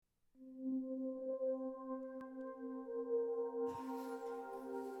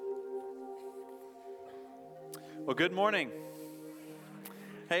Well, good morning.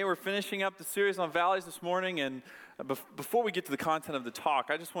 Hey, we're finishing up the series on valleys this morning, and before we get to the content of the talk,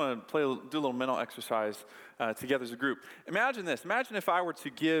 I just want to do a little mental exercise together as a group. Imagine this. Imagine if I were to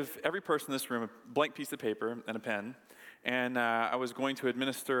give every person in this room a blank piece of paper and a pen, and I was going to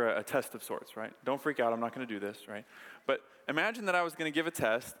administer a test of sorts, right? Don't freak out. I'm not going to do this, right? But imagine that I was going to give a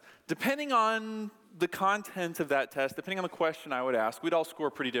test. Depending on the content of that test, depending on the question I would ask, we'd all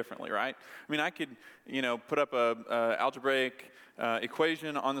score pretty differently, right? I mean, I could, put up a algebraic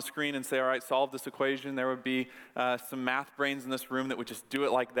equation on the screen and say, all right, solve this equation. There would be some math brains in this room that would just do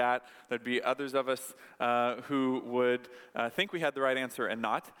it like that. There'd be others of us who would think we had the right answer and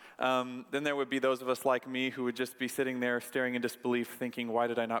not. Then there would be those of us like me who would just be sitting there staring in disbelief thinking, why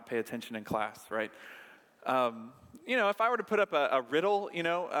did I not pay attention in class, right? If I were to put up a riddle,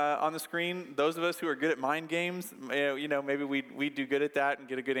 on the screen, those of us who are good at mind games, maybe we'd do good at that and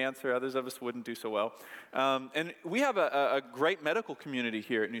get a good answer. Others of us wouldn't do so well. And we have a great medical community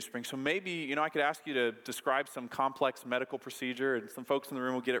here at New Spring. So maybe, I could ask you to describe some complex medical procedure, and some folks in the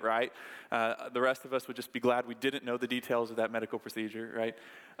room will get it right. The rest of us would just be glad we didn't know the details of that medical procedure, right?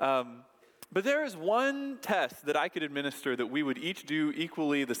 But there is one test that I could administer that we would each do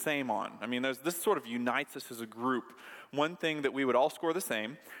equally the same on. I mean, this sort of unites us as a group. One thing that we would all score the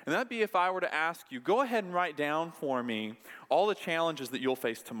same, and that'd be if I were to ask you, go ahead and write down for me all the challenges that you'll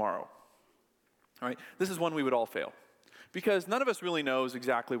face tomorrow. All right? This is one we would all fail. Because none of us really knows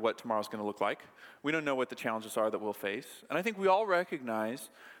exactly what tomorrow's going to look like. We don't know what the challenges are that we'll face. And I think we all recognize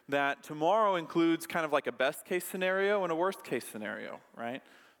that tomorrow includes kind of like a best case scenario and a worst case scenario, right?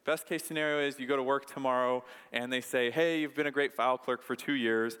 Best case scenario is you go to work tomorrow and they say, hey, you've been a great file clerk for 2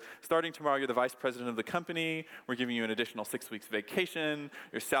 years. Starting tomorrow, you're the vice president of the company. We're giving you an additional 6 weeks vacation.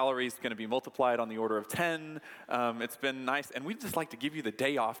 Your salary is going to be multiplied on the order of 10. It's been nice. And we'd just like to give you the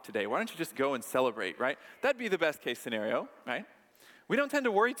day off today. Why don't you just go and celebrate, right? That'd be the best case scenario, right? We don't tend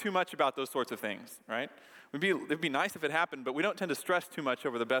to worry too much about those sorts of things, right? It'd be nice if it happened, but we don't tend to stress too much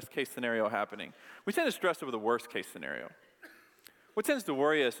over the best case scenario happening. We tend to stress over the worst case scenario. What tends to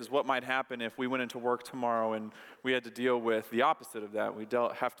worry us is what might happen if we went into work tomorrow and we had to deal with the opposite of that. We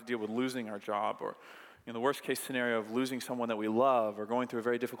have to deal with losing our job, or the worst case scenario of losing someone that we love or going through a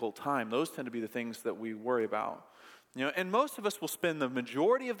very difficult time. Those tend to be the things that we worry about. And most of us will spend the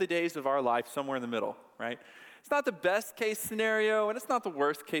majority of the days of our life somewhere in the middle, right? It's not the best case scenario and it's not the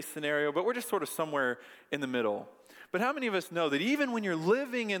worst case scenario, but we're just sort of somewhere in the middle. But how many of us know that even when you're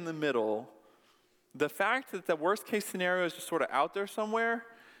living in the middle, the fact that the worst case scenario is just sort of out there somewhere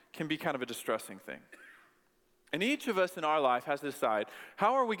can be kind of a distressing thing. And each of us in our life has to decide,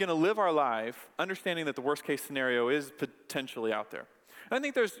 how are we going to live our life understanding that the worst case scenario is potentially out there? And I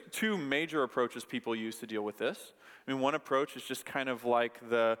think there's two major approaches people use to deal with this. I mean, one approach is just kind of like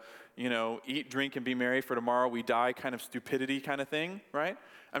the, eat, drink, and be merry, for tomorrow we die kind of stupidity kind of thing, right?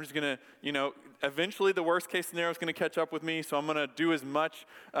 I'm just going to, eventually the worst case scenario is going to catch up with me, so I'm going to do as much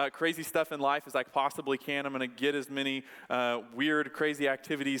crazy stuff in life as I possibly can. I'm going to get as many weird, crazy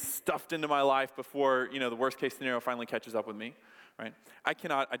activities stuffed into my life before, the worst case scenario finally catches up with me. Right? I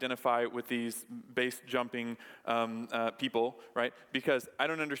cannot identify with these base jumping people, right? Because I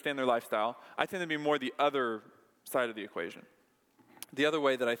don't understand their lifestyle. I tend to be more the other side of the equation. The other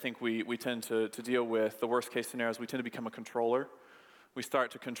way that I think we tend to deal with the worst case scenarios, we tend to become a controller. We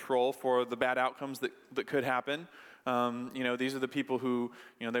start to control for the bad outcomes that could happen. These are the people who,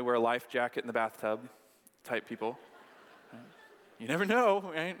 they wear a life jacket in the bathtub type people. You never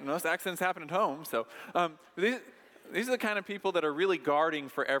know, right? Most accidents happen at home. So these are the kind of people that are really guarding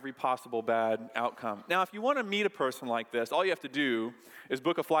for every possible bad outcome. Now, if you want to meet a person like this, all you have to do is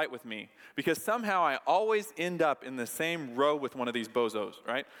book a flight with me, because somehow I always end up in the same row with one of these bozos,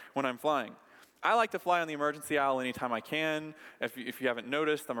 right, when I'm flying. I like to fly on the emergency aisle anytime I can. If you haven't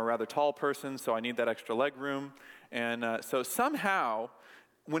noticed, I'm a rather tall person, so I need that extra leg room. And so somehow,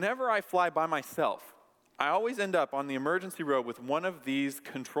 whenever I fly by myself, I always end up on the emergency row with one of these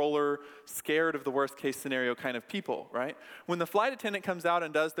controller, scared of the worst case scenario kind of people, right? When the flight attendant comes out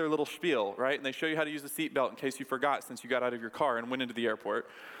and does their little spiel, right, and they show you how to use the seatbelt in case you forgot since you got out of your car and went into the airport,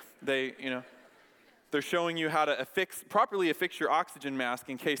 they're showing you how to properly affix your oxygen mask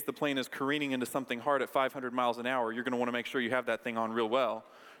in case the plane is careening into something hard at 500 miles an hour. You're going to want to make sure you have that thing on real well,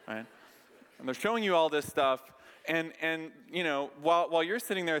 right? And they're showing you all this stuff. And while you're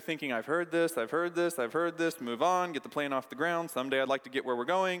sitting there thinking, I've heard this, move on, get the plane off the ground, someday I'd like to get where we're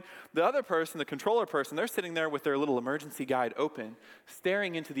going, the other person, the controller person, they're sitting there with their little emergency guide open,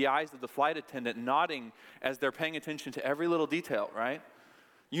 staring into the eyes of the flight attendant, nodding as they're paying attention to every little detail, right?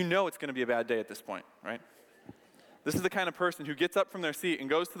 You know it's going to be a bad day at this point, right? This is the kind of person who gets up from their seat and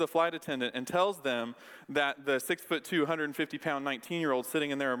goes to the flight attendant and tells them that the 6'2", 150-pound 19-year-old sitting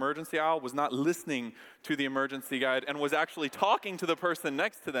in their emergency aisle was not listening to the emergency guide and was actually talking to the person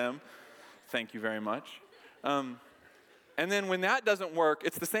next to them. Thank you very much. And then when that doesn't work,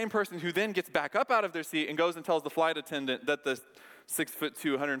 it's the same person who then gets back up out of their seat and goes and tells the flight attendant that the 6'2",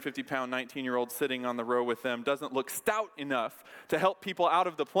 150-pound 19-year-old sitting on the row with them doesn't look stout enough to help people out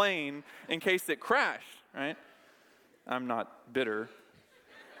of the plane in case it crashed, right? I'm not bitter,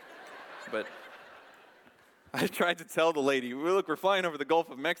 but I tried to tell the lady, look, we're flying over the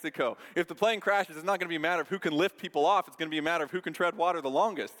Gulf of Mexico. If the plane crashes, it's not going to be a matter of who can lift people off. It's going to be a matter of who can tread water the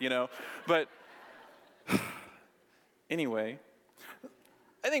longest, But anyway,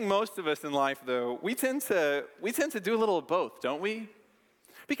 I think most of us in life, though, we tend to do a little of both, don't we?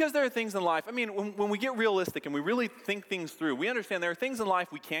 Because there are things in life, when we get realistic and we really think things through, we understand there are things in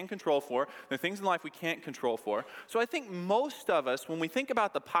life we can control for, there are things in life we can't control for. So I think most of us, when we think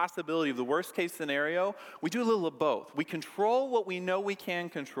about the possibility of the worst case scenario, we do a little of both. We control what we know we can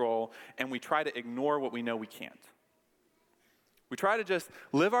control, and we try to ignore what we know we can't. We try to just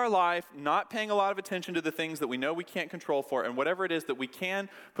live our life not paying a lot of attention to the things that we know we can't control for, and whatever it is that we can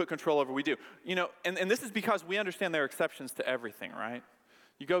put control over, we do. And this is because we understand there are exceptions to everything, right?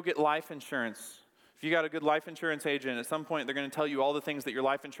 You go get life insurance. If you got a good life insurance agent, at some point they're going to tell you all the things that your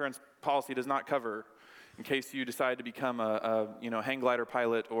life insurance policy does not cover in case you decide to become a hang glider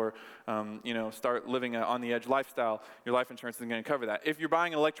pilot or start living an on-the-edge lifestyle. Your life insurance isn't going to cover that. If you're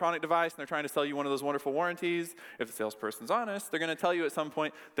buying an electronic device and they're trying to sell you one of those wonderful warranties, if the salesperson's honest, they're going to tell you at some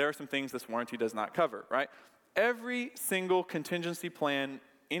point there are some things this warranty does not cover, right? Every single contingency plan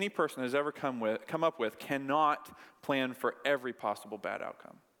any person has ever come up with cannot plan for every possible bad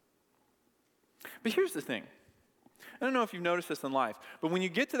outcome. But here's the thing. I don't know if you've noticed this in life, but when you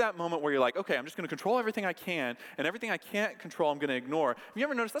get to that moment where you're like, okay, I'm just going to control everything I can, and everything I can't control I'm going to ignore, have you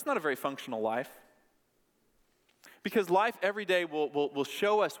ever noticed that's not a very functional life? Because life every day will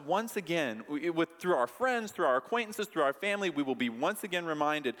show us once again, through our friends, through our acquaintances, through our family, we will be once again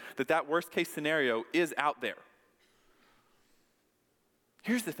reminded that worst case scenario is out there.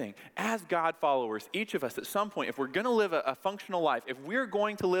 Here's the thing. As God followers, each of us at some point, if we're going to live a functional life, if we're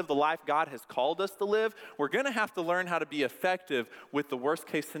going to live the life God has called us to live, we're going to have to learn how to be effective with the worst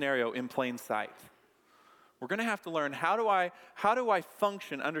case scenario in plain sight. We're going to have to learn how do I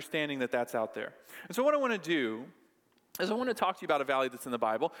function understanding that that's out there. And so what I want to do is I want to talk to you about a valley that's in the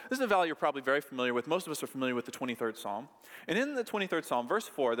Bible. This is a valley you're probably very familiar with. Most of us are familiar with the 23rd Psalm. And in the 23rd Psalm, verse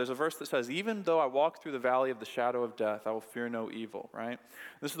 4, there's a verse that says, even though I walk through the valley of the shadow of death, I will fear no evil, right?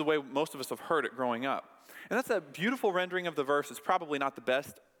 This is the way most of us have heard it growing up. And that's a beautiful rendering of the verse. It's probably not the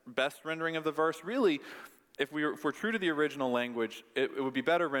best rendering of the verse. Really, if we're true to the original language, it would be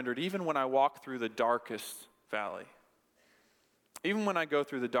better rendered, even when I walk through the darkest valley. Even when I go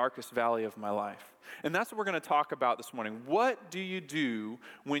through the darkest valley of my life. And that's what we're going to talk about this morning. What do you do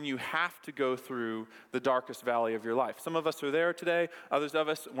when you have to go through the darkest valley of your life? Some of us are there today. Others of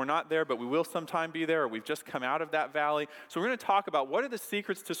us, we're not there, but we will sometime be there, or we've just come out of that valley. So we're going to talk about what are the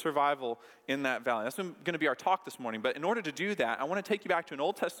secrets to survival in that valley. That's going to be our talk this morning. But in order to do that, I want to take you back to an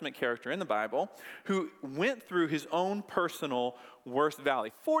Old Testament character in the Bible who went through his own personal worst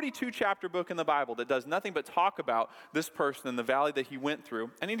valley. 42-chapter book in the Bible that does nothing but talk about this person and the valley that he went through.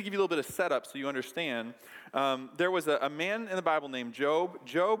 I need to give you a little bit of setup so you understand. There was a man in the Bible named Job.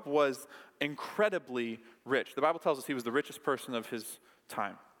 Job was incredibly rich. The Bible tells us he was the richest person of his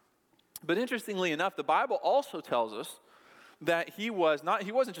time. But interestingly enough, the Bible also tells us that he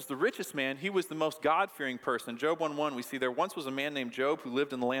wasn't just the richest man, he was the most God-fearing person. Job 1:1, we see there once was a man named Job who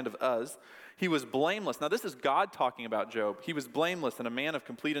lived in the land of Uz. He was blameless. Now this is God talking about Job. He was blameless and a man of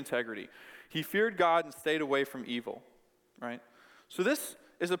complete integrity. He feared God and stayed away from evil, right? So this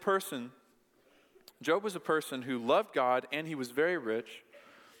is a person, Job was a person who loved God and he was very rich.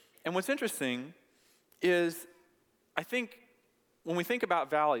 And what's interesting is, I think, when we think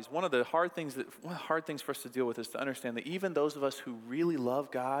about valleys, one of the hard things for us to deal with is to understand that even those of us who really love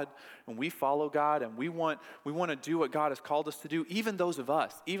God and we follow God and we want to do what God has called us to do, even those of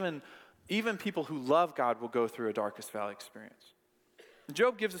us, even people who love God will go through a darkest valley experience.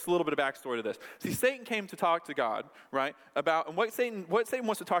 Job gives us a little bit of backstory to this. See, Satan came to talk to God, right? And what Satan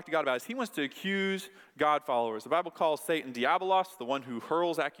wants to talk to God about is he wants to accuse God followers. The Bible calls Satan Diabolos, the one who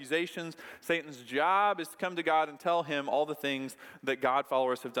hurls accusations. Satan's job is to come to God and tell him all the things that God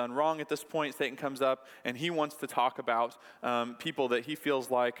followers have done wrong. At this point, Satan comes up and he wants to talk about people that he feels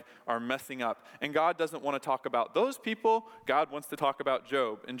like are messing up. And God doesn't want to talk about those people. God wants to talk about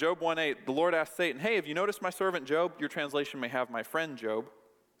Job. In Job 1:8, the Lord asked Satan, hey, have you noticed my servant Job? Your translation may have my friend Job.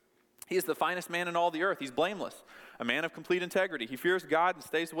 He is the finest man in all the earth. He's blameless, a man of complete integrity. He fears God and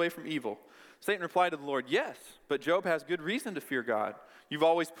stays away from evil. Satan replied to the Lord, yes, but Job has good reason to fear God. You've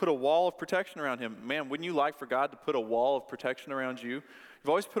always put a wall of protection around him. Man, wouldn't you like for God to put a wall of protection around you? You've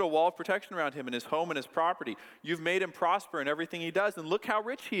always put a wall of protection around him and his home and his property. You've made him prosper in everything he does, and look how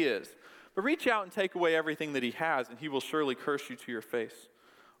rich he is. But reach out and take away everything that he has, and he will surely curse you to your face.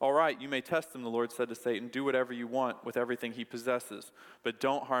 All right, you may test him, the Lord said to Satan. Do whatever you want with everything he possesses, but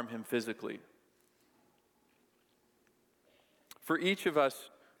don't harm him physically. For each of us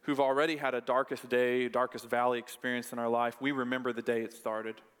who've already had a darkest day, darkest valley experience in our life, we remember the day it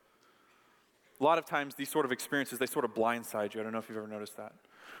started. A lot of times these sort of experiences, they sort of blindside you. I don't know if you've ever noticed that.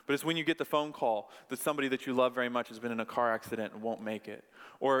 But it's when you get the phone call that somebody that you love very much has been in a car accident and won't make it.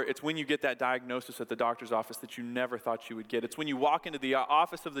 Or it's when you get that diagnosis at the doctor's office that you never thought you would get. It's when you walk into the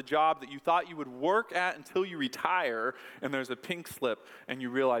office of the job that you thought you would work at until you retire, and there's a pink slip, and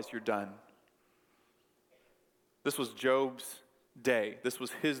you realize you're done. This was Job's day. This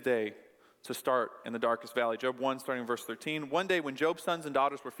was his day to start in the darkest valley. Job 1, starting in verse 13. One day when Job's sons and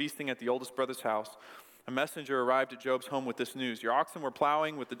daughters were feasting at the oldest brother's house, a messenger arrived at Job's home with this news. Your oxen were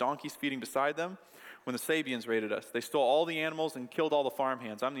plowing with the donkeys feeding beside them when the Sabeans raided us. They stole all the animals and killed all the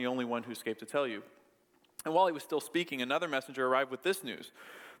farmhands. I'm the only one who escaped to tell you. And while he was still speaking, another messenger arrived with this news.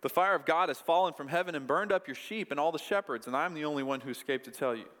 The fire of God has fallen from heaven and burned up your sheep and all the shepherds, and I'm the only one who escaped to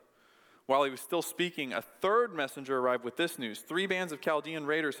tell you. While he was still speaking, a third messenger arrived with this news. 3 bands of Chaldean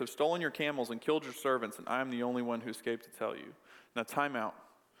raiders have stolen your camels and killed your servants, and I'm the only one who escaped to tell you. Now, time out.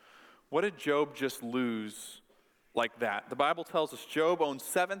 What did Job just lose like that? The Bible tells us Job owned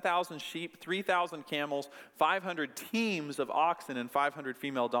 7,000 sheep, 3,000 camels, 500 teams of oxen, and 500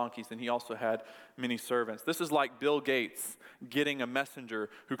 female donkeys, and he also had many servants. This is like Bill Gates getting a messenger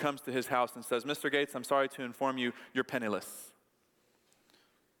who comes to his house and says, Mr. Gates, I'm sorry to inform you, you're penniless.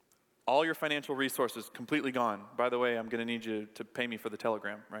 All your financial resources completely gone. By the way, I'm going to need you to pay me for the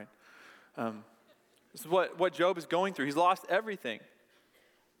telegram, right? This is what Job is going through. He's lost everything.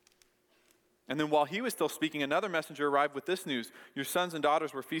 And then while he was still speaking, another messenger arrived with this news. Your sons and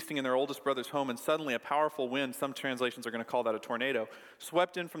daughters were feasting in their oldest brother's home, and suddenly a powerful wind, some translations are going to call that a tornado,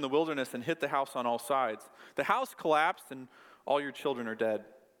 swept in from the wilderness and hit the house on all sides. The house collapsed, and all your children are dead.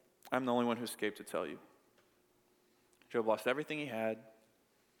 I'm the only one who escaped to tell you. Job lost everything he had.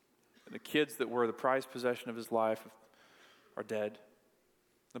 The kids that were the prized possession of his life are dead.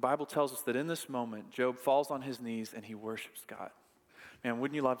 The Bible tells us that in this moment, Job falls on his knees and he worships God. Man,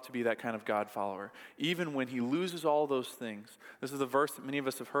 wouldn't you love to be that kind of God follower? Even when he loses all those things. This is a verse that many of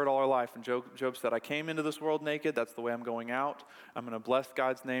us have heard all our life. And Job said, I came into this world naked. That's the way I'm going out. I'm going to bless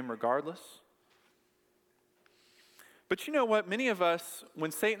God's name regardless. But you know what? Many of us,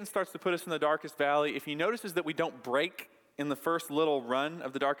 when Satan starts to put us in the darkest valley, if he notices that we don't break in the first little run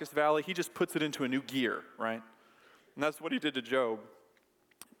of the darkest valley, he just puts it into a new gear, right? And that's what he did to Job.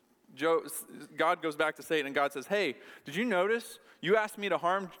 God goes back to Satan and God says, hey, did you notice? You asked me to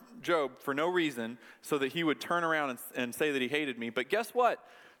harm Job for no reason so that he would turn around and say that he hated me. But guess what?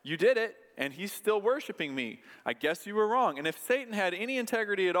 You did it, and he's still worshiping me. I guess you were wrong. And if Satan had any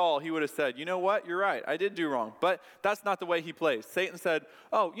integrity at all, he would have said, you know what? You're right. I did do wrong. But that's not the way he plays. Satan said,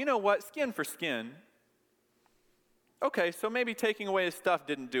 oh, you know what? Skin for skin. Okay, so maybe taking away his stuff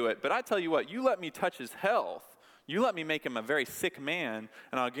didn't do it. But I tell you what, you let me touch his health. You let me make him a very sick man,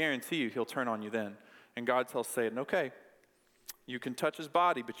 and I'll guarantee you he'll turn on you then. And God tells Satan, okay, you can touch his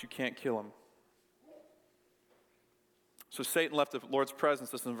body, but you can't kill him. So Satan left the Lord's presence,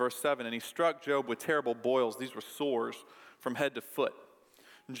 this is in verse 7, and he struck Job with terrible boils. These were sores from head to foot.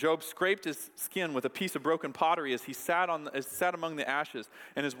 And Job scraped his skin with a piece of broken pottery as he sat among the ashes.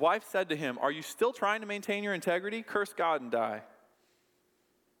 And his wife said to him, are you still trying to maintain your integrity? Curse God and die.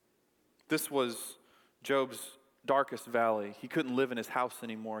 This was Job's darkest valley. He couldn't live in his house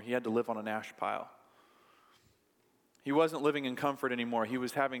anymore. He had to live on an ash pile. He wasn't living in comfort anymore. He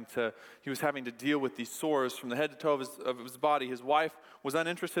was having to deal with these sores from the head to toe of his body. His wife was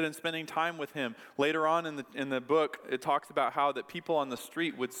uninterested in spending time with him. Later on in the book, it talks about how that people on the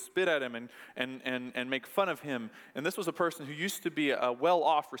street would spit at him and make fun of him. And this was a person who used to be a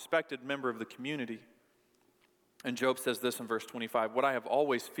well-off, respected member of the community. And Job says this in verse 25, what I have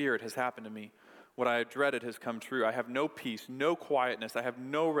always feared has happened to me. What I dreaded has come true. I have no peace, no quietness. I have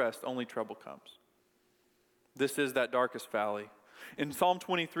no rest, only trouble comes. This is that darkest valley. In Psalm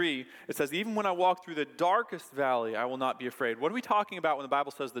 23, it says, even when I walk through the darkest valley, I will not be afraid. What are we talking about when the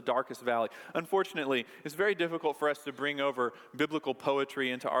Bible says the darkest valley? Unfortunately, it's very difficult for us to bring over biblical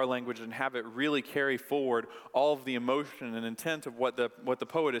poetry into our language and have it really carry forward all of the emotion and intent of what the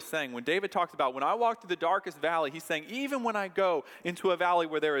poet is saying. When David talks about, when I walk through the darkest valley, he's saying, even when I go into a valley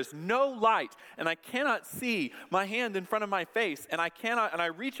where there is no light and I cannot see my hand in front of my face and I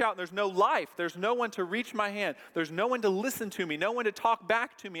reach out and there's no life, there's no one to reach my hand, there's no one to listen to me, no one to talk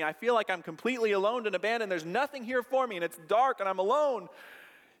back to me, I feel like I'm completely alone and abandoned, there's nothing here for me and it's dark and I'm alone.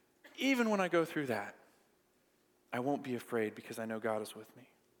 Even when I go through that, I won't be afraid because I know God is with me.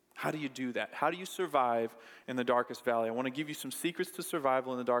 How do you do that? How do you survive in the darkest valley? I want to give you some secrets to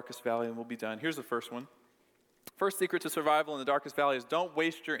survival in the darkest valley and we'll be done. Here's the first one. First secret to survival in the darkest valley is don't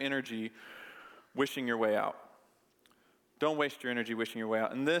waste your energy wishing your way out. Don't waste your energy wishing your way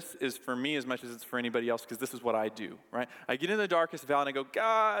out. And this is for me as much as it's for anybody else because this is what I do, right? I get in the darkest valley and I go,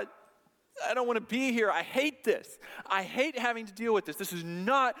 God, I don't want to be here. I hate this. I hate having to deal with this. This is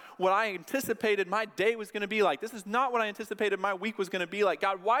not what I anticipated my day was going to be like. This is not what I anticipated my week was going to be like.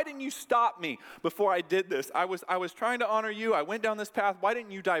 God, why didn't you stop me before I did this? I was trying to honor you. I went down this path. Why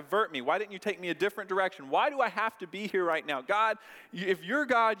didn't you divert me? Why didn't you take me a different direction? Why do I have to be here right now? God, if you're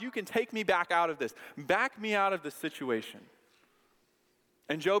God, you can take me back out of this. Back me out of this situation.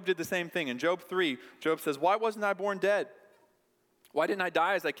 And Job did the same thing. In Job 3, Job says, why wasn't I born dead? Why didn't I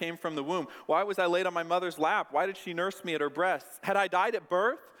die as I came from the womb? Why was I laid on my mother's lap? Why did she nurse me at her breasts? Had I died at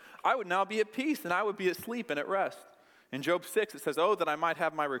birth, I would now be at peace, and I would be asleep and at rest. In Job 6, it says, oh, that I might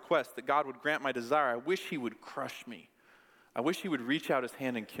have my request, that God would grant my desire. I wish he would crush me. I wish he would reach out his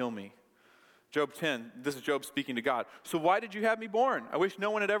hand and kill me. Job 10, this is Job speaking to God. So why did you have me born? I wish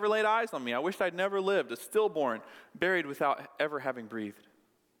no one had ever laid eyes on me. I wish I'd never lived, a stillborn, buried without ever having breathed.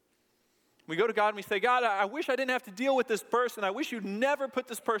 We go to God and we say, God, I wish I didn't have to deal with this person. I wish you'd never put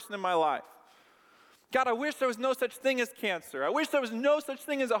this person in my life. God, I wish there was no such thing as cancer. I wish there was no such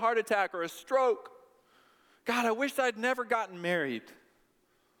thing as a heart attack or a stroke. God, I wish I'd never gotten married.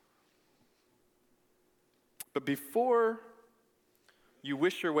 But before you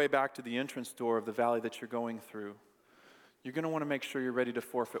wish your way back to the entrance door of the valley that you're going through, you're going to want to make sure you're ready to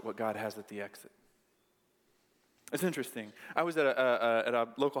forfeit what God has at the exit. It's interesting. I was at a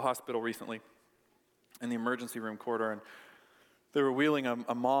local hospital recently in the emergency room corridor, and they were wheeling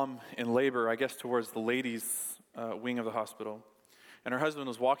a mom in labor, I guess, towards the ladies' wing of the hospital. And her husband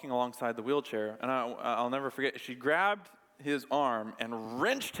was walking alongside the wheelchair, and I'll never forget, she grabbed his arm and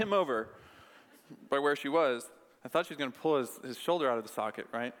wrenched him over by where she was. I thought she was going to pull his shoulder out of the socket,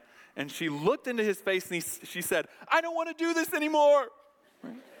 right? And she looked into his face, and she said, I don't want to do this anymore.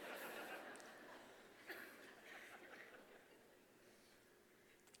 Right?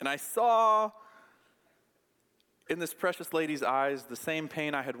 And I saw in this precious lady's eyes the same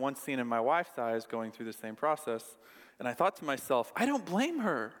pain I had once seen in my wife's eyes going through the same process. And I thought to myself, I don't blame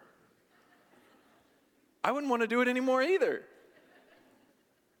her. I wouldn't want to do it anymore either.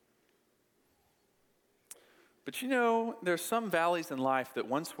 But you know, there's some valleys in life that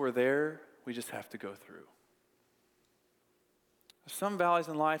once we're there, we just have to go through. Some valleys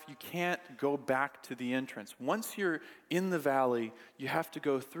in life, you can't go back to the entrance. Once you're in the valley, you have to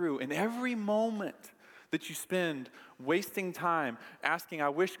go through. And every moment that you spend wasting time asking, I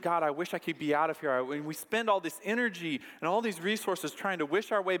wish I could be out of here. And we spend all this energy and all these resources trying to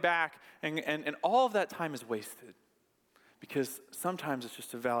wish our way back, and all of that time is wasted. Because sometimes it's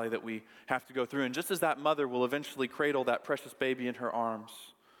just a valley that we have to go through. And just as that mother will eventually cradle that precious baby in her arms,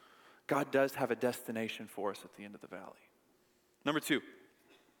 God does have a destination for us at the end of the valley. Number 2.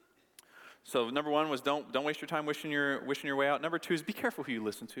 So number 1 was don't waste your time wishing your way out. Number 2 is be careful who you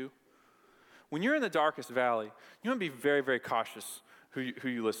listen to. When you're in the darkest valley, you want to be very, very cautious who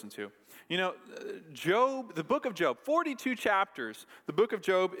you listen to. You know, Job, the book of Job, 42 chapters. The book of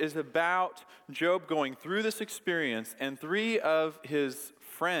Job is about Job going through this experience and 3 of his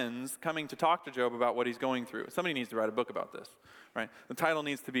friends coming to talk to Job about what he's going through. Somebody needs to write a book about this, right? The title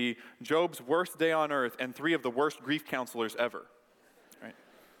needs to be Job's Worst Day on Earth and 3 of the Worst Grief Counselors Ever, right?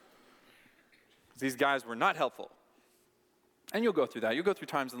 These guys were not helpful. And you'll go through that. You'll go through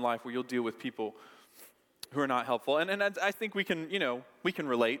times in life where you'll deal with people who are not helpful. And I think we can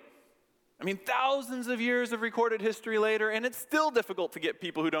relate. I mean, thousands of years of recorded history later, and it's still difficult to get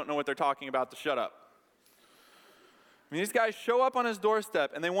people who don't know what they're talking about to shut up. I mean, these guys show up on his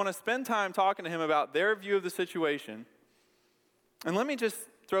doorstep, and they want to spend time talking to him about their view of the situation. And let me just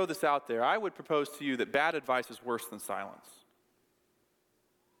throw this out there. I would propose to you that bad advice is worse than silence.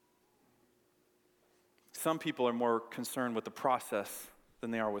 Some people are more concerned with the process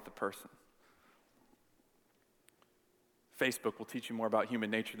than they are with the person. Facebook will teach you more about human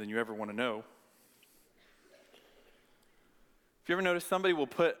nature than you ever want to know. If you ever notice, somebody will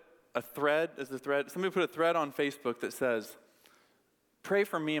put a thread on Facebook that says, "Pray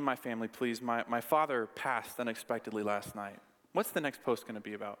for me and my family, please. My father passed unexpectedly last night." What's the next post going to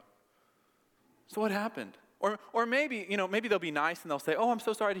be about? So what happened? Or maybe they'll be nice and they'll say, "Oh, I'm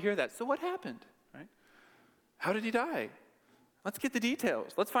so sorry to hear that." So what happened? Right? How did he die? Let's get the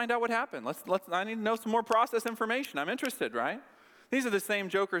details. Let's find out what happened. I need to know some more process information. I'm interested, right? These are the same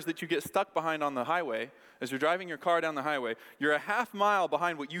jokers that you get stuck behind on the highway as you're driving your car down the highway. You're a half mile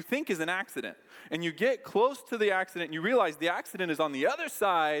behind what you think is an accident. And you get close to the accident and you realize the accident is on the other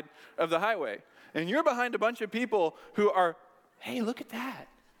side of the highway. And you're behind a bunch of people who are, "Hey, look at that.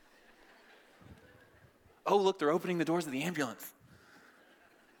 Oh, look, they're opening the doors of the ambulance."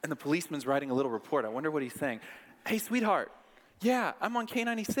 And the policeman's writing a little report. I wonder what he's saying. "Hey, sweetheart, yeah, I'm on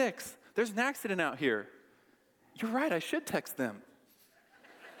K96. There's an accident out here." "You're right, I should text them."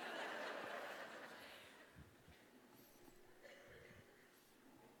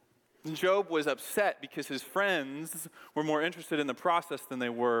 And Job was upset because his friends were more interested in the process than they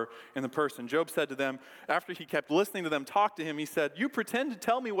were in the person. Job said to them, after he kept listening to them talk to him, he said, "You pretend to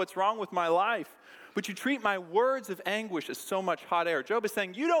tell me what's wrong with my life, but you treat my words of anguish as so much hot air." Job is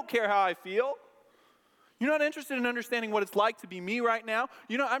saying, you don't care how I feel. You're not interested in understanding what it's like to be me right now.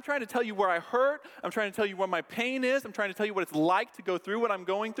 I'm trying to tell you where I hurt. I'm trying to tell you what my pain is. I'm trying to tell you what it's like to go through what I'm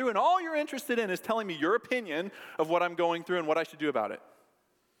going through. And all you're interested in is telling me your opinion of what I'm going through and what I should do about it.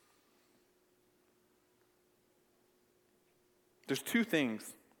 There's two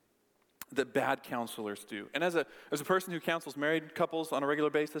things that bad counselors do. And as a person who counsels married couples on a regular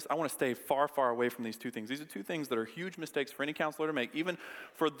basis, I want to stay far, far away from these two things. These are two things that are huge mistakes for any counselor to make. Even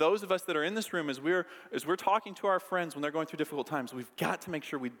for those of us that are in this room, as we're talking to our friends when they're going through difficult times, we've got to make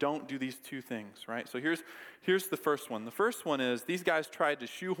sure we don't do these two things, right? So here's the first one. The first one is these guys tried to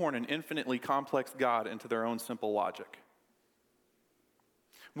shoehorn an infinitely complex God into their own simple logic.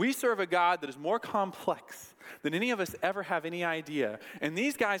 We serve a God that is more complex than any of us ever have any idea. And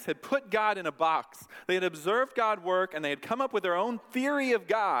these guys had put God in a box. They had observed God work, and they had come up with their own theory of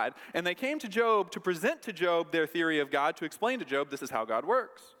God. And they came to Job to present to Job their theory of God, to explain to Job, this is how God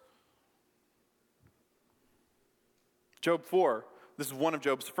works. Job 4, this is one of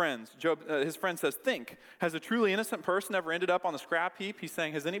Job's friends. His friend says, "Think, has a truly innocent person ever ended up on the scrap heap?" He's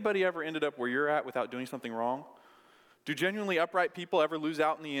saying, has anybody ever ended up where you're at without doing something wrong? Do genuinely upright people ever lose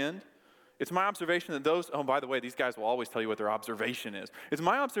out in the end? It's my observation that by the way, these guys will always tell you what their observation is. It's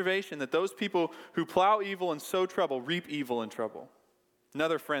my observation that those people who plow evil and sow trouble reap evil and trouble.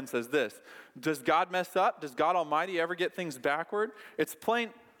 Another friend says this, does God mess up? Does God Almighty ever get things backward? It's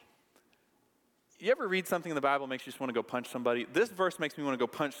plain. You ever read something in the Bible that makes you just want to go punch somebody? This verse makes me want to go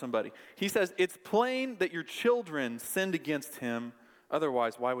punch somebody. He says, it's plain that your children sinned against him.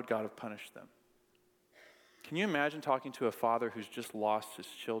 Otherwise, why would God have punished them? Can you imagine talking to a father who's just lost his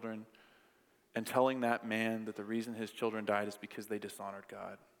children and telling that man that the reason his children died is because they dishonored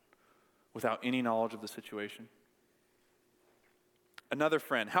God without any knowledge of the situation? Another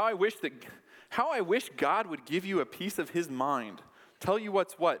friend, how I wish God would give you a piece of his mind, tell you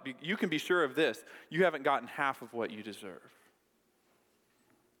what's what. You can be sure of this, you haven't gotten half of what you deserve.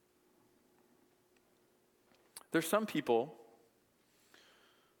 There's some people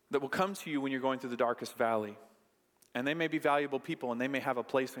that will come to you when you're going through the darkest valley. And they may be valuable people and they may have a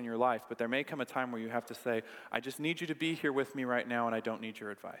place in your life, but there may come a time where you have to say, I just need you to be here with me right now and I don't need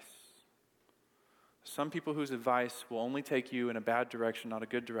your advice. Some people whose advice will only take you in a bad direction, not a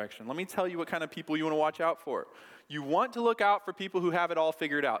good direction. Let me tell you what kind of people you want to watch out for. You want to look out for people who have it all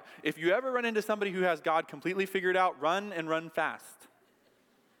figured out. If you ever run into somebody who has God completely figured out, run and run fast.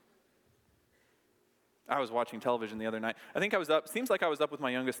 I was watching television the other night. Seems like I was up with my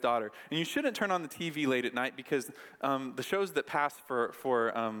youngest daughter. And you shouldn't turn on the TV late at night because the shows that pass for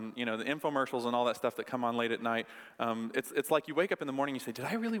the infomercials and all that stuff that come on late at night, it's like you wake up in the morning and you say, did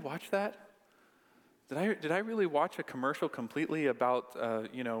I really watch that? Did I really watch a commercial completely about,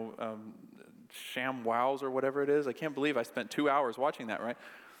 Sham Wows or whatever it is? I can't believe I spent 2 hours watching that, right?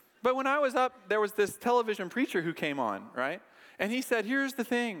 But when I was up, there was this television preacher who came on, right? And he said, here's the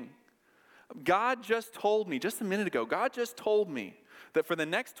thing. God just told me, just a minute ago, God just told me that for the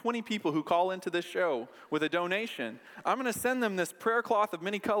next 20 people who call into this show with a donation, I'm going to send them this prayer cloth of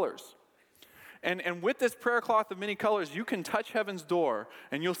many colors. And with this prayer cloth of many colors, you can touch heaven's door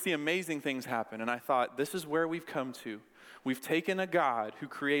and you'll see amazing things happen. And I thought, this is where we've come to. We've taken a God who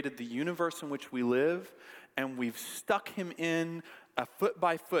created the universe in which we live and we've stuck him in a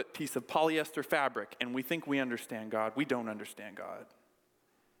foot-by-foot piece of polyester fabric and we think we understand God. We don't understand God.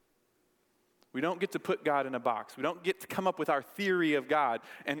 We don't get to put God in a box. We don't get to come up with our theory of God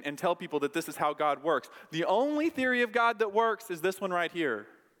and tell people that this is how God works. The only theory of God that works is this one right here.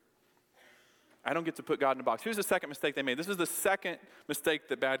 I don't get to put God in a box. Here's the second mistake they made. This is the second mistake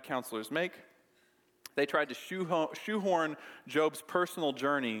that bad counselors make. They tried to shoehorn Job's personal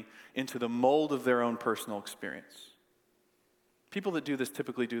journey into the mold of their own personal experience. People that do this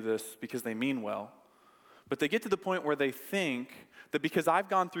typically do this because they mean well, but they get to the point where they think that because I've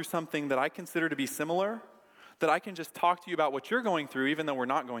gone through something that I consider to be similar, that I can just talk to you about what you're going through, even though we're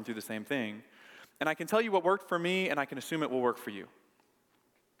not going through the same thing. And I can tell you what worked for me, and I can assume it will work for you.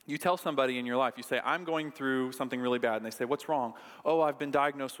 You tell somebody in your life, you say, I'm going through something really bad. And they say, what's wrong? Oh, I've been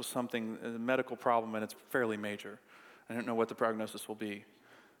diagnosed with something, a medical problem, and it's fairly major. I don't know what the prognosis will be. And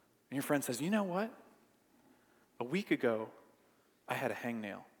your friend says, you know what? A week ago, I had a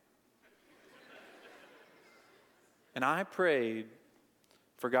hangnail. And I prayed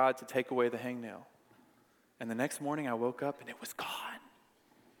for God to take away the hangnail. And the next morning I woke up and it was gone.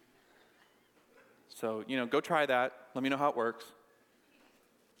 So, go try that. Let me know how it works.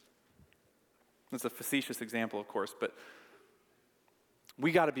 That's a facetious example, of course, but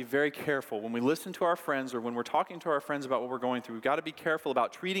we got to be very careful when we listen to our friends or when we're talking to our friends about what we're going through. We've got to be careful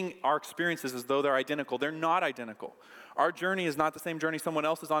about treating our experiences as though they're identical. They're not identical. Our journey is not the same journey someone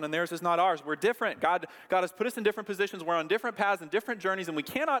else is on, and theirs is not ours. We're different. God has put us in different positions. We're on different paths and different journeys, and we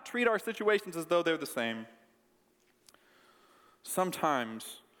cannot treat our situations as though they're the same.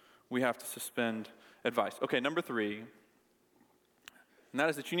 Sometimes we have to suspend advice. Okay, number 3, and that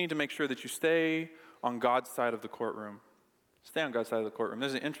is that you need to make sure that you stay on God's side of the courtroom. Stay on God's side of the courtroom.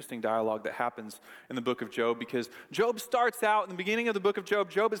 There's an interesting dialogue that happens in the book of Job because Job starts out in the beginning of the book of Job.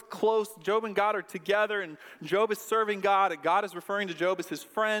 Job is close. Job and God are together, and Job is serving God, and God is referring to Job as his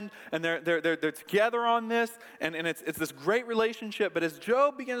friend, and they're together on this, and it's this great relationship. But as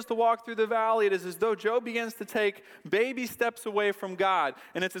Job begins to walk through the valley, it is as though Job begins to take baby steps away from God,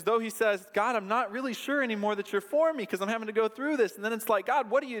 and it's as though he says, God, I'm not really sure anymore that you're for me because I'm having to go through this. And then it's like, God,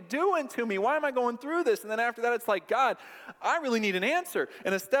 what are you doing to me? Why am I going through this? And then after that, it's like, God, I really need an answer.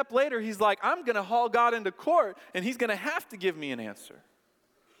 And a step later, he's like, I'm going to haul God into court, and he's going to have to give me an answer.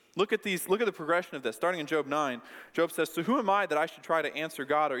 Look at the progression of this. Starting in Job 9, Job says, so who am I that I should try to answer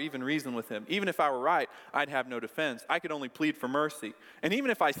God or even reason with him? Even if I were right, I'd have no defense. I could only plead for mercy. And even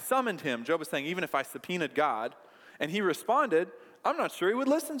if I summoned him, Job is saying, even if I subpoenaed God, and he responded, I'm not sure he would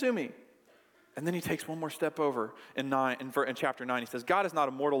listen to me. And then he takes one more step over in chapter 9. He says, God is not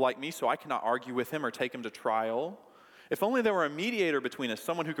a mortal like me, so I cannot argue with him or take him to trial. If only there were a mediator between us,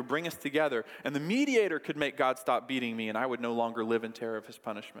 someone who could bring us together, and the mediator could make God stop beating me, and I would no longer live in terror of his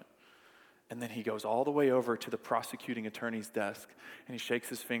punishment. And then he goes all the way over to the prosecuting attorney's desk, and he shakes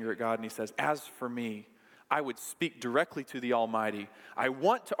his finger at God, and he says, as for me, I would speak directly to the Almighty. I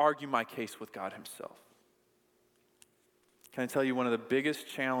want to argue my case with God himself. Can I tell you one of the biggest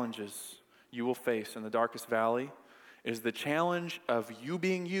challenges you will face in the darkest valley is the challenge of you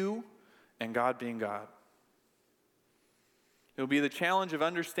being you and God being God. It will be the challenge of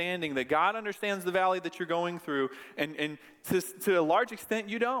understanding that God understands the valley that you're going through, and to a large extent,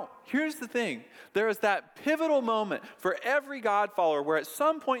 you don't. Here's the thing. There is that pivotal moment for every God follower where at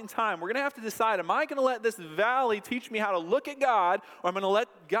some point in time, we're going to have to decide, am I going to let this valley teach me how to look at God, or am I going to let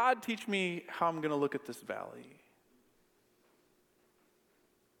God teach me how I'm going to look at this valley?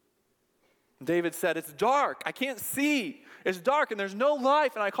 David said, it's dark. I can't see. It's dark and there's no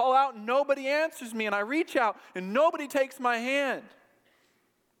life, and I call out and nobody answers me, and I reach out and nobody takes my hand.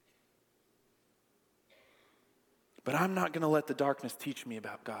 But I'm not going to let the darkness teach me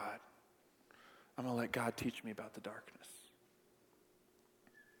about God. I'm going to let God teach me about the darkness.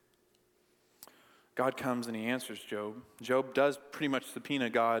 God comes and he answers Job. Job does pretty much subpoena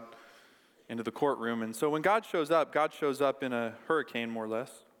God into the courtroom, and so when God shows up in a hurricane, more or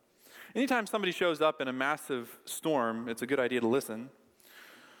less. Anytime somebody shows up in a massive storm, it's a good idea to listen.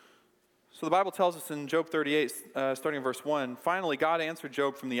 So the Bible tells us in Job 38, starting in verse 1, finally God answered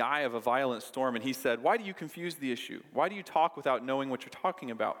Job from the eye of a violent storm, and he said, why do you confuse the issue? Why do you talk without knowing what you're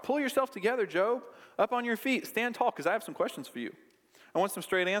talking about? Pull yourself together, Job. Up on your feet. Stand tall, because I have some questions for you. I want some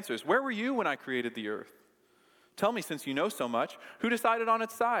straight answers. Where were you when I created the earth? Tell me, since you know so much, who decided on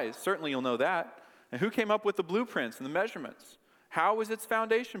its size? Certainly you'll know that. And who came up with the blueprints and the measurements? How was its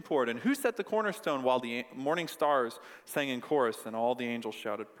foundation poured? And who set the cornerstone while the morning stars sang in chorus and all the angels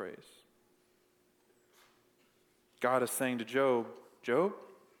shouted praise? God is saying to Job, Job,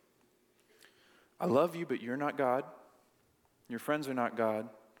 I love you, but you're not God. Your friends are not God.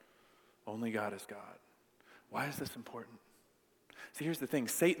 Only God is God. Why is this important? See, here's the thing.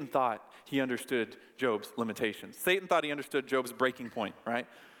 Satan thought he understood Job's limitations. Satan thought he understood Job's breaking point, right?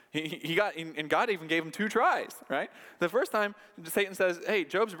 And God even gave him 2 tries, right? The first time, Satan says, hey,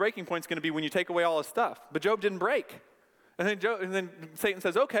 Job's breaking point is going to be when you take away all his stuff. But Job didn't break. And then Satan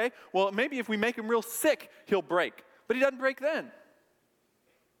says, okay, well, maybe if we make him real sick, he'll break. But he doesn't break then.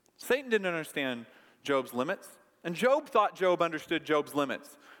 Satan didn't understand Job's limits. And Job thought Job understood Job's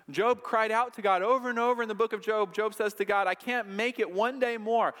limits. Job cried out to God over and over in the book of Job. Job says to God, I can't make it one day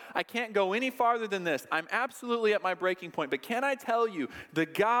more. I can't go any farther than this. I'm absolutely at my breaking point. But can I tell you, the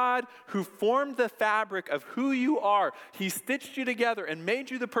God who formed the fabric of who you are, he stitched you together and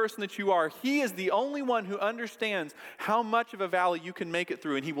made you the person that you are. He is the only one who understands how much of a valley you can make it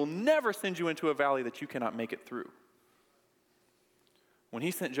through. And he will never send you into a valley that you cannot make it through. When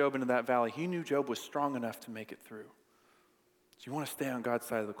he sent Job into that valley, he knew Job was strong enough to make it through. So you want to stay on God's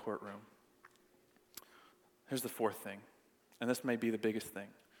side of the courtroom. Here's the 4th thing, and this may be the biggest thing.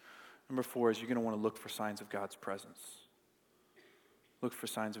 Number 4 is you're going to want to look for signs of God's presence. Look for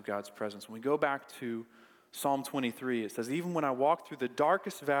signs of God's presence. When we go back to Psalm 23, it says, even when I walk through the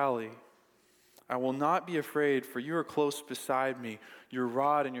darkest valley, I will not be afraid, for you are close beside me. Your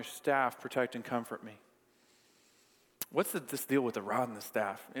rod and your staff protect and comfort me. What's this deal with the rod and the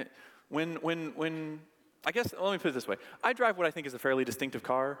staff? I guess, let me put it this way. I drive what I think is a fairly distinctive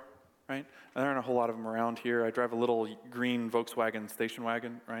car, right? There aren't a whole lot of them around here. I drive a little green Volkswagen station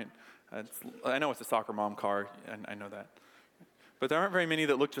wagon, right? I know it's a soccer mom car, and I know that. But there aren't very many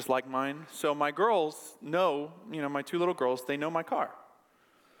that look just like mine. So my girls know, my 2 little girls, they know my car.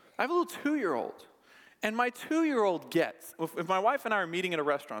 I have a little 2-year-old. And my 2-year-old gets, if my wife and I are meeting at a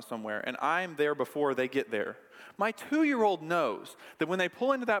restaurant somewhere, and I'm there before they get there, my 2-year-old knows that when they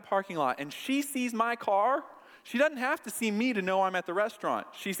pull into that parking lot and she sees my car, she doesn't have to see me to know I'm at the restaurant.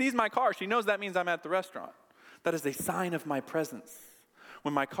 She sees my car. She knows that means I'm at the restaurant. That is a sign of my presence.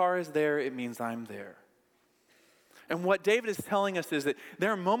 When my car is there, it means I'm there. And what David is telling us is that there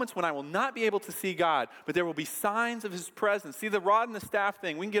are moments when I will not be able to see God, but there will be signs of his presence. See, the rod and the staff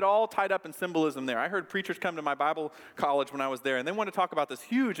thing, we can get all tied up in symbolism there. I heard preachers come to my Bible college when I was there, and they want to talk about this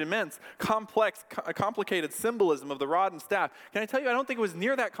huge, immense, complex, complicated symbolism of the rod and staff. Can I tell you, I don't think it was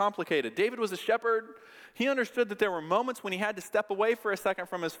near that complicated. David was a shepherd. He understood that there were moments when he had to step away for a second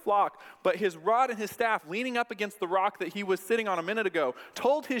from his flock, but his rod and his staff, leaning up against the rock that he was sitting on a minute ago,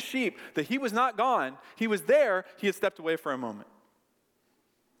 told his sheep that he was not gone. He was there. He had stepped away for a moment.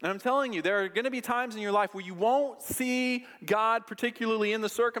 And I'm telling you, there are going to be times in your life where you won't see God particularly in the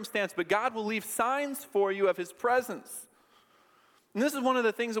circumstance, but God will leave signs for you of his presence. And this is one of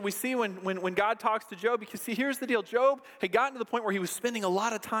the things that we see when God talks to Job, because see, here's the deal. Job had gotten to the point where he was spending a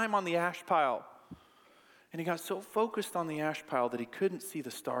lot of time on the ash pile. And he got so focused on the ash pile that he couldn't see the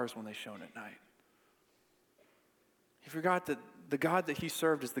stars when they shone at night. He forgot that the God that he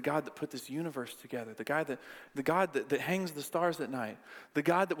served is the God that put this universe together, the God that hangs the stars at night, the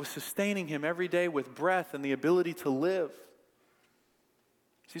God that was sustaining him every day with breath and the ability to live.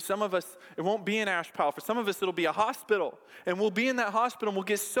 See, some of us, it won't be an ash pile. For some of us, it'll be a hospital. And we'll be in that hospital, and we'll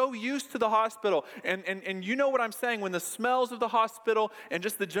get so used to the hospital. And you know what I'm saying, when the smells of the hospital and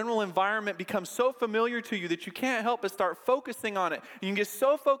just the general environment become so familiar to you that you can't help but start focusing on it. You can get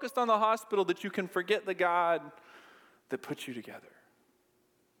so focused on the hospital that you can forget the God that put you together.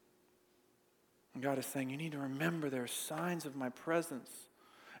 And God is saying, you need to remember there are signs of my presence.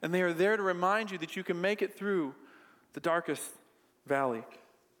 And they are there to remind you that you can make it through the darkest valley.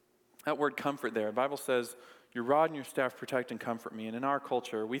 That word comfort there, the Bible says, your rod and your staff protect and comfort me. And in our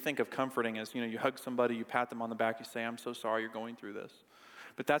culture, we think of comforting as, you hug somebody, you pat them on the back, you say, I'm so sorry you're going through this.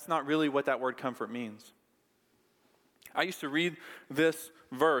 But that's not really what that word comfort means. I used to read this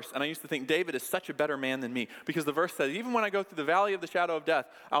verse, and I used to think David is such a better man than me, because the verse says, even when I go through the valley of the shadow of death,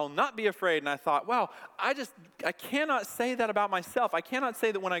 I will not be afraid. And I thought, wow, I cannot say that about myself. I cannot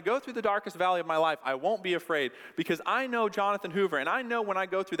say that when I go through the darkest valley of my life, I won't be afraid, because I know Jonathan Hoover, and I know when I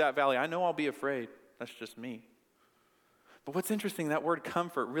go through that valley, I know I'll be afraid. That's just me. But what's interesting, that word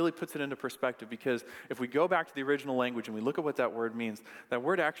comfort really puts it into perspective, because if we go back to the original language and we look at what that word means, that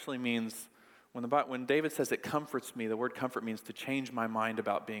word actually means, when David says it comforts me, the word comfort means to change my mind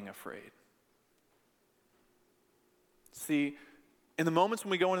about being afraid. See, in the moments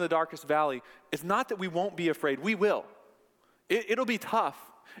when we go into the darkest valley, it's not that we won't be afraid. We will. It'll be tough.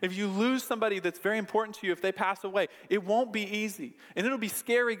 If you lose somebody that's very important to you, if they pass away, it won't be easy. And it'll be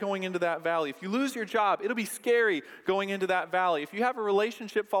scary going into that valley. If you lose your job, it'll be scary going into that valley. If you have a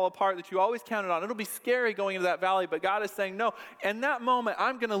relationship fall apart that you always counted on, it'll be scary going into that valley. But God is saying, no, in that moment,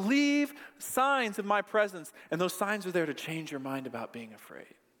 I'm going to leave signs of my presence. And those signs are there to change your mind about being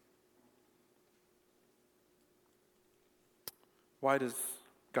afraid. Why does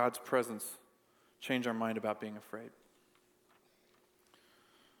God's presence change our mind about being afraid?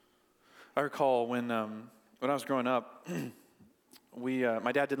 I recall when I was growing up,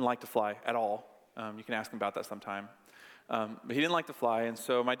 my dad didn't like to fly at all. You can ask him about that sometime. But he didn't like to fly, and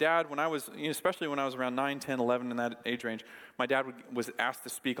so my dad, when I was, especially when I was around 9, 10, 11 in that age range, my dad was asked to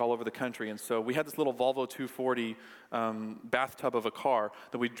speak all over the country, and so we had this little Volvo 240 bathtub of a car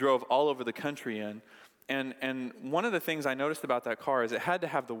that we drove all over the country in. And one of the things I noticed about that car is it had to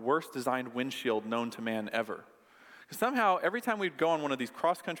have the worst designed windshield known to man ever. Somehow, every time we'd go on one of these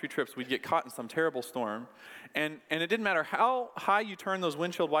cross-country trips, we'd get caught in some terrible storm. And it didn't matter how high you turned those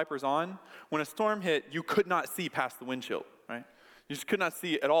windshield wipers on, when a storm hit, you could not see past the windshield, right? You just could not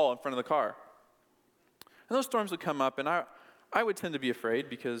see at all in front of the car. And those storms would come up, and I would tend to be afraid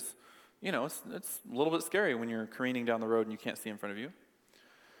because, it's a little bit scary when you're careening down the road and you can't see in front of you.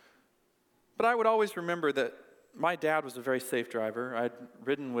 But I would always remember that my dad was a very safe driver. I'd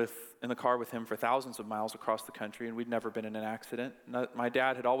ridden in the car with him for thousands of miles across the country, and we'd never been in an accident. My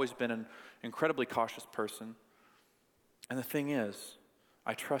dad had always been an incredibly cautious person. And the thing is,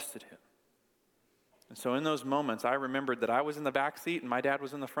 I trusted him. And so in those moments, I remembered that I was in the back seat and my dad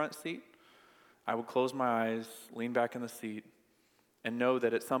was in the front seat. I would close my eyes, lean back in the seat, and know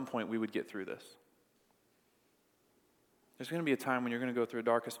that at some point we would get through this. There's going to be a time when you're going to go through a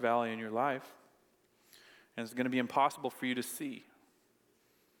darkest valley in your life, and it's going to be impossible for you to see.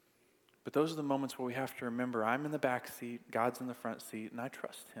 But those are the moments where we have to remember, I'm in the back seat, God's in the front seat, and I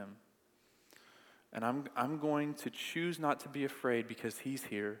trust him. And I'm going to choose not to be afraid because he's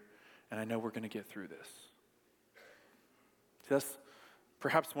here, and I know we're going to get through this. That's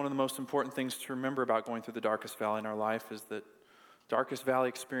perhaps one of the most important things to remember about going through the darkest valley in our life is that darkest valley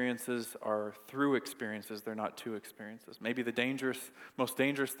experiences are through experiences, they're not to experiences. Maybe the most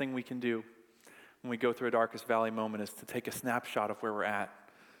dangerous thing we can do when we go through a darkest valley moment is to take a snapshot of where we're at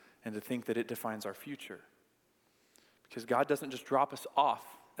and to think that it defines our future. Because God doesn't just drop us off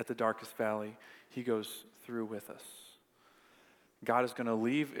at the darkest valley, he goes through with us. God is going to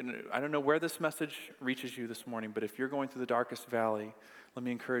leave, and I don't know where this message reaches you this morning, but if you're going through the darkest valley, let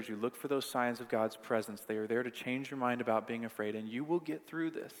me encourage you, look for those signs of God's presence. They are there to change your mind about being afraid, and you will get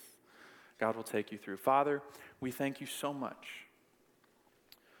through this. God will take you through. Father, we thank you so much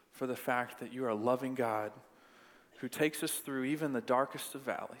for the fact that you are a loving God who takes us through even the darkest of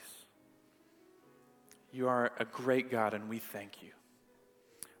valleys. You are a great God, and we thank you.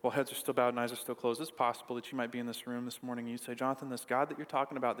 While heads are still bowed and eyes are still closed, it's possible that you might be in this room this morning and you say, Jonathan, this God that you're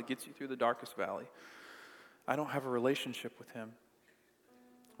talking about that gets you through the darkest valley, I don't have a relationship with him.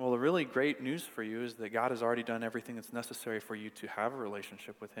 Well, the really great news for you is that God has already done everything that's necessary for you to have a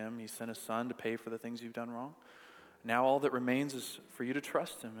relationship with him. He sent his son to pay for the things you've done wrong. Now all that remains is for you to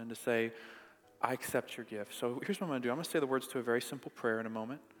trust him and to say, I accept your gift. So here's what I'm going to do. I'm going to say the words to a very simple prayer in a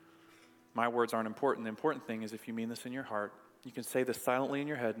moment. My words aren't important. The important thing is if you mean this in your heart, you can say this silently in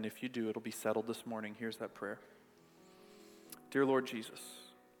your head, and if you do, it'll be settled this morning. Here's that prayer. Dear Lord Jesus,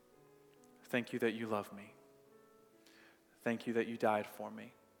 thank you that you love me. Thank you that you died for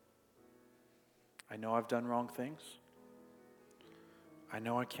me. I know I've done wrong things. I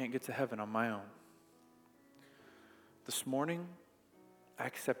know I can't get to heaven on my own. This morning, I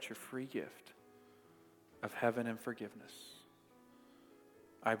accept your free gift of heaven and forgiveness.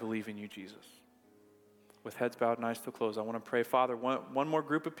 I believe in you, Jesus. With heads bowed and eyes still closed, I want to pray. Father, one more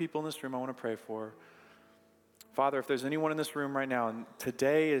group of people in this room I want to pray for. Father, if there's anyone in this room right now, and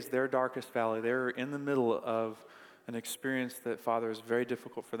today is their darkest valley, they're in the middle of an experience that, Father, is very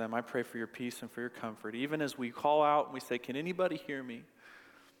difficult for them, I pray for your peace and for your comfort. Even as we call out and we say, can anybody hear me?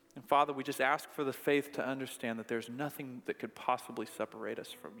 And Father, we just ask for the faith to understand that there's nothing that could possibly separate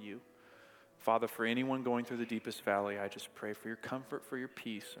us from you. Father, for anyone going through the deepest valley, I just pray for your comfort, for your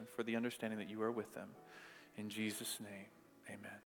peace, and for the understanding that you are with them. In Jesus' name, amen.